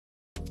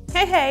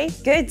Hey,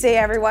 good day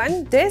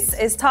everyone. This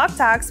is Talk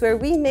Tax, where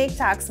we make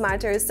tax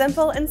matters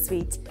simple and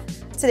sweet.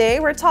 Today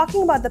we're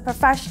talking about the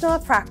Professional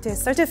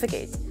Practice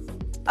Certificate.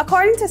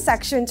 According to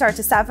Section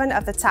 37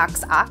 of the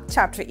Tax Act,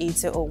 Chapter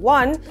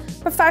 8201,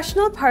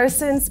 professional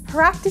persons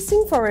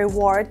practicing for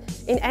reward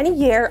in any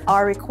year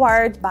are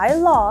required by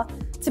law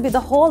to be the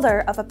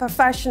holder of a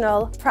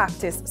Professional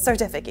Practice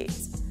Certificate.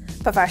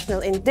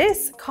 Professional in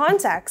this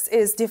context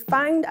is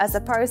defined as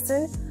a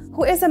person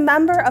who is a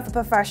member of a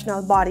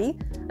professional body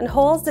and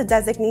holds the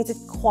designated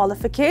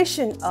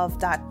qualification of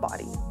that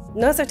body.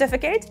 No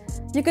certificate?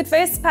 You could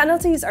face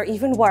penalties or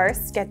even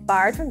worse, get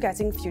barred from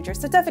getting future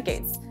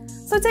certificates.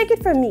 So take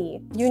it from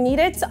me, you need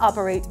it to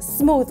operate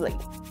smoothly.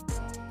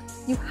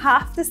 You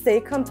have to stay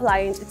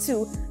compliant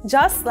too,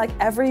 just like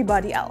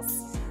everybody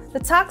else. The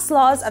tax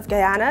laws of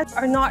Guyana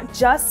are not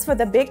just for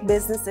the big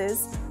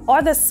businesses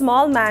or the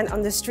small man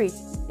on the street.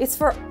 It's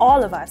for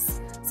all of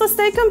us. So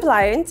stay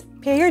compliant,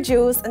 pay your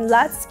dues, and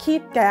let's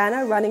keep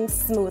Guyana running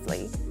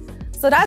smoothly.